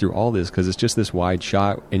great through all this, because it's just this wide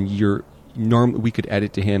shot. And we could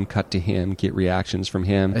edit to him, cut to him, get reactions from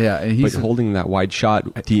him. Yeah, and he's holding that wide shot,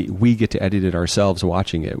 we get to edit it ourselves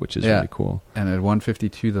watching it, which is really cool. And at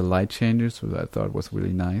 152, the light changes, which I thought was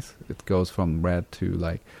really nice. It goes from red to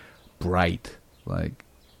like bright, like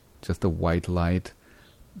just a white light,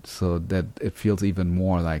 so that it feels even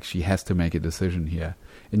more like she has to make a decision here.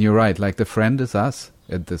 And you're right, like the friend is us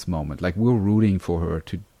at this moment. Like we're rooting for her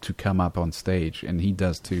to come up on stage, and he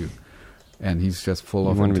does too. And he's just full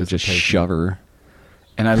of anticipation. Just shove her.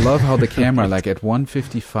 And I love how the camera, like at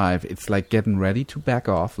 155, it's like getting ready to back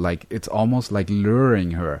off. Like it's almost like luring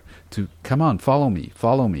her to, come on, follow me.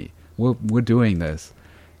 We're doing this.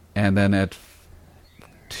 And then at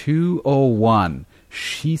 2:01,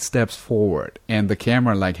 she steps forward, and the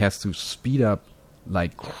camera like has to speed up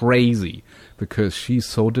like crazy because she's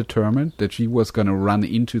so determined that she was going to run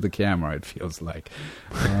into the camera, it feels like.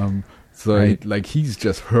 So like he's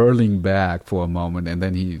just hurling back for a moment, and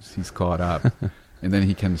then he's caught up. And then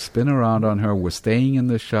he can spin around on her. We're staying in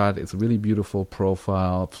the shot. It's a really beautiful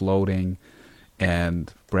profile, floating.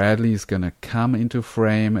 And Bradley's going to come into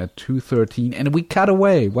frame at 2:13, and we cut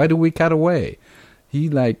away. Why do we cut away? We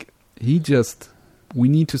need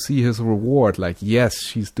to see his reward. Like, yes,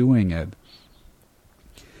 she's doing it.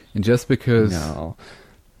 And just because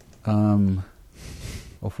of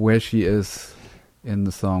where she is in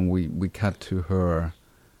the song, we cut to her.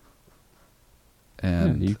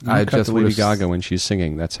 And you cut to Lady Gaga when she's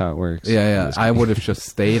singing. That's how it works. Yeah. I would have just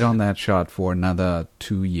stayed on that shot for another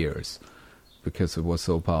 2 years because it was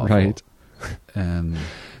so powerful. Right. And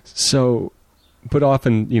so... But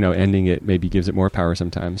often, ending it maybe gives it more power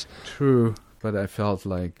sometimes. True, but I felt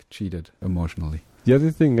like cheated emotionally. The other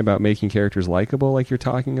thing about making characters likable, like you're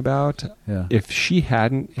talking about, if she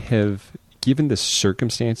hadn't have, given the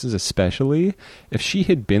circumstances especially, if she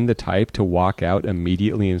had been the type to walk out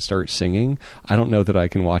immediately and start singing, I don't know that I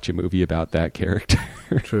can watch a movie about that character.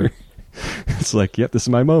 True. It's like, yep, this is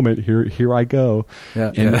my moment. Here I go.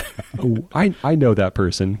 Yeah, and I know that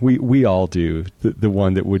person. We all do. The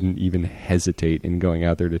one that wouldn't even hesitate in going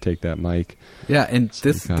out there to take that mic. Yeah, and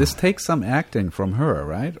this takes some acting from her,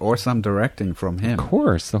 right? Or some directing from him. Of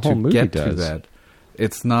course, the whole movie get does. To that.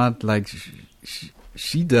 It's not like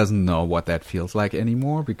she doesn't know what that feels like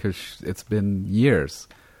anymore because it's been years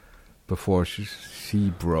before she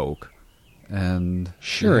broke. And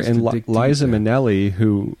sure, and Liza Minnelli,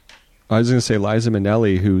 Liza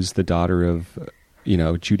Minnelli, who's the daughter of,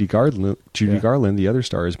 Judy Garland, the other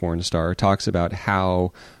Star is Born star, talks about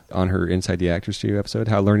how, on her Inside the Actors Studio episode,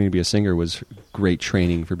 how learning to be a singer was great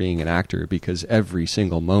training for being an actor, because every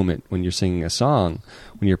single moment when you're singing a song,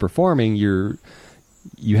 when you're performing,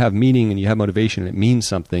 you have meaning and you have motivation, and it means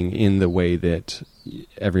something in the way that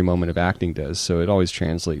every moment of acting does. So it always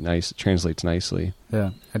translates nicely.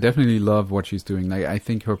 Yeah, I definitely love what she's doing. Like, I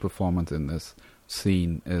think her performance in this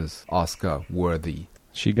scene is Oscar worthy.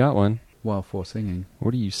 She got one. Well, for singing.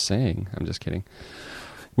 What are you saying? I'm just kidding.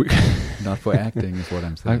 Not for acting is what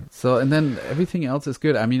I'm saying. So, and then everything else is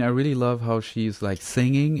good. I mean, I really love how she's like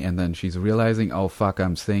singing, and then she's realizing, oh fuck,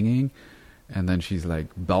 I'm singing. And then she's like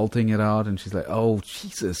belting it out, and she's like, oh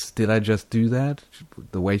Jesus, did I just do that?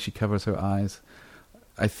 The way she covers her eyes.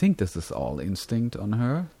 I think this is all instinct on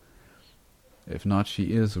her. If not,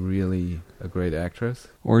 she is really a great actress.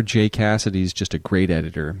 Or Jay Cassidy's just a great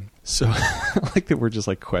editor. So I like that we're just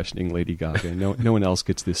like questioning Lady Gaga. No one else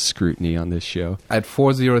gets this scrutiny on this show. At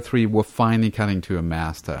 4:03, we're finally cutting to a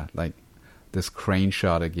master. Like this crane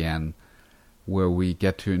shot again, where we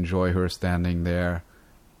get to enjoy her standing there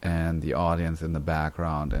and the audience in the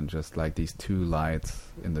background, and just like these two lights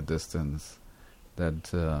in the distance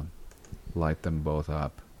that light them both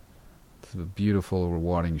up. It's a beautiful,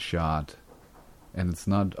 rewarding shot. And it's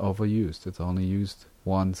not overused. It's only used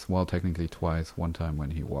once, well, technically twice. One time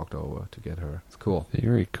when he walked over to get her. It's cool.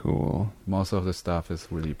 Very cool. Most of the stuff is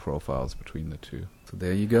really profiles between the two. So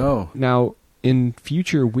there you go. Now, in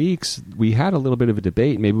future weeks, we had a little bit of a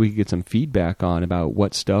debate. Maybe we could get some feedback on about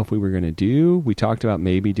what stuff we were going to do. We talked about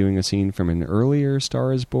maybe doing a scene from an earlier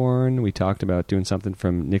Star is Born. We talked about doing something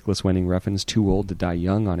from Nicholas Winding Refn's Too Old to Die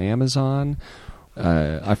Young on Amazon.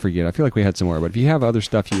 I forget. I feel like we had some more. But if you have other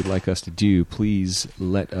stuff you would like us to do, please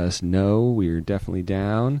let us know. We're definitely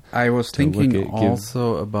down. I was thinking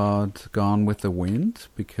also about Gone with the Wind,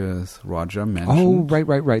 because Roger mentioned... Oh,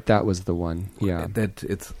 right. That was the one. Yeah. That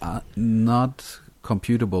it's not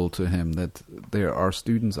computable to him that there are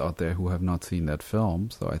students out there who have not seen that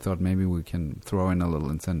film. So I thought maybe we can throw in a little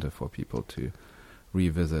incentive for people to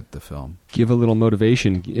revisit the film. Give a little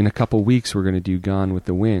motivation. In a couple weeks, we're going to do Gone with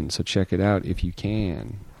the Wind, so check it out if you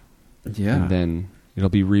can. Yeah. And then it'll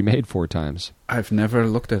be remade 4 times. I've never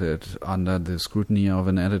looked at it under the scrutiny of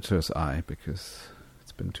an editor's eye, because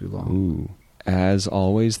it's been too long. Ooh. As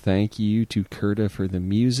always, thank you to Kurta for the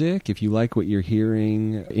music. If you like what you're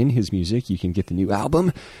hearing in his music, you can get the new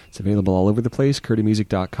album. It's available all over the place,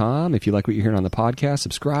 kurtamusic.com. If you like what you're hearing on the podcast,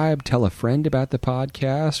 subscribe. Tell a friend about the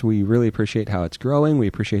podcast. We really appreciate how it's growing. We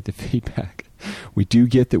appreciate the feedback. We do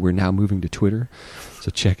get that we're now moving to Twitter,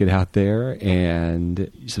 so check it out there.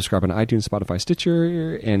 And subscribe on iTunes, Spotify,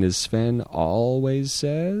 Stitcher. And as Sven always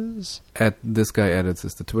says... At This Guy Edits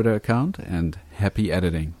is the Twitter account, and happy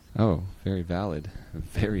editing. Oh, very valid.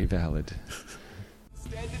 Very valid.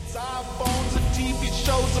 It's iPhones and TV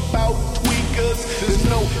shows about tweakers. There's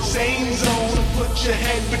no sane zone, so put your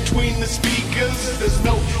head between the speakers. There's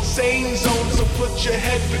no sane zone, so put your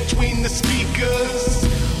head between the speakers.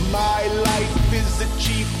 My life is a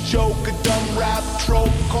cheap joke, a dumb rap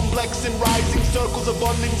trope, complex and rising circles of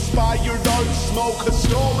uninspired art smoke.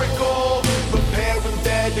 Historical, but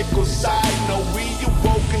parenthetical side. No, we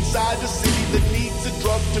awoke inside a city that needs a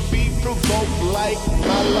drug to be provoked, like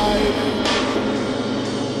my life.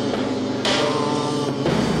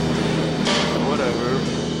 Whatever.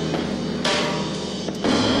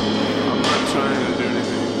 I'm not trying to do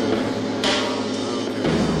anything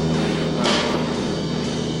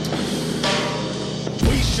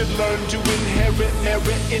We should learn to inherit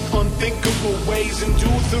merit in unthinkable ways and do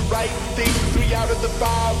the right thing 3 out of the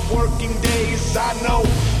 5 working days. I know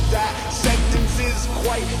that sentence is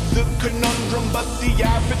quite the conundrum, but the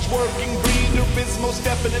average working breeder is most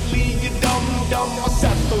definitely a dumb. I'll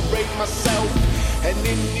separate myself and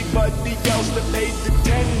anybody else that paid the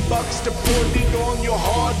 $10 to put it on your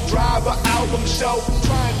hard drive or album shelf.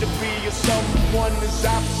 Trying to be a someone is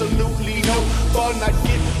absolutely no fun. I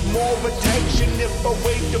get more attention if I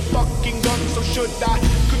wave the fucking gun. So should I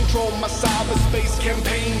control my cyberspace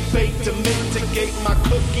campaign fate to mitigate my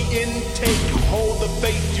cookie intake? Hold the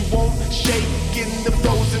faith you won't shake in the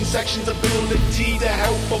frozen section's ability to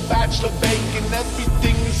help a bachelor bake, and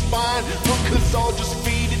everything is fine because I'll just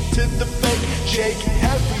feed it to the fake Jake.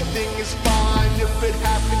 Everything is fine if it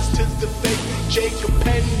happens to the fake Jake. A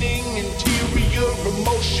pending interior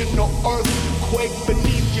emotional earthquake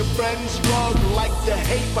beneath your friend's rug, like the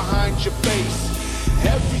hate behind your face.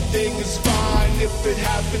 Everything is fine if it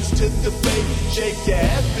happens to the fake Jake. Yeah,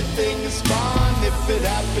 everything is fine if it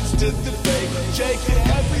happens to the fake Jake.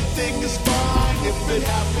 Everything is fine if it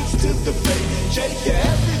happens to the fake Jake. Yeah,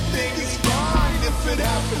 everything is fine if it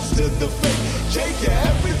happens to the fake Jake. Yeah,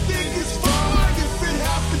 everything is fine if it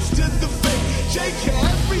happens to the fake Jake. Yeah,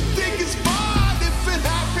 everything is fine if it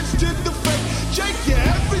happens to the fake Jake.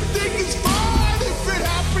 Yeah, everything is fine if it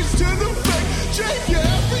happens to the fake Jake. Yeah,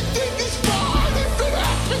 everything is fine if it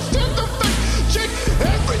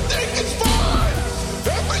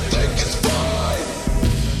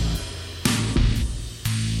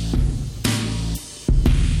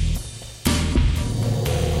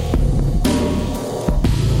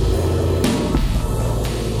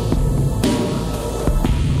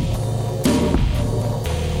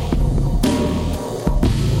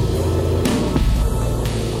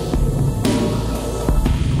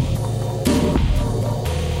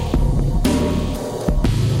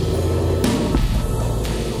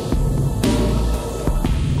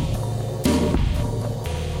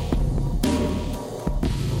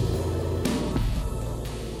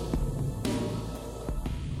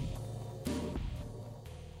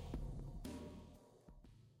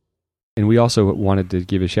we also wanted to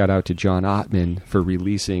give a shout out to John Ottman for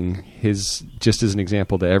releasing his, just as an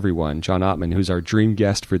example to everyone, John Ottman, who's our dream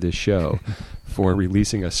guest for this show, for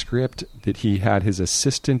releasing a script that he had his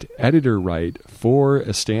assistant editor write for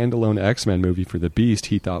a standalone X-Men movie for the Beast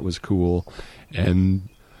he thought was cool, and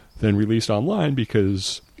then released online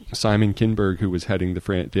because Simon Kinberg, who was heading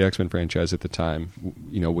the X-Men franchise at the time,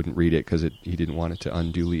 wouldn't read it because he didn't want it to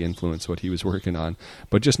unduly influence what he was working on.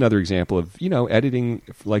 But just another example of, editing,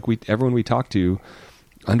 like everyone we talked to,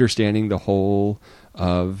 understanding the whole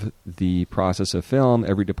of the process of film.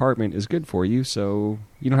 Every department is good for you, so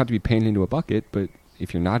you don't have to be painted into a bucket. But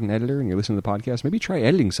if you're not an editor and you're listening to the podcast, maybe try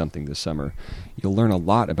editing something this summer. You'll learn a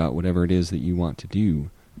lot about whatever it is that you want to do.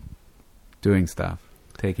 Doing stuff,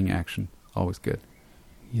 taking action, always good.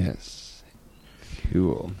 Yes.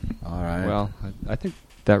 Cool. All right. Well, I think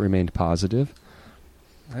that remained positive.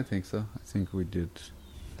 I think so. I think we did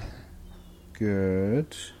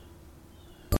good.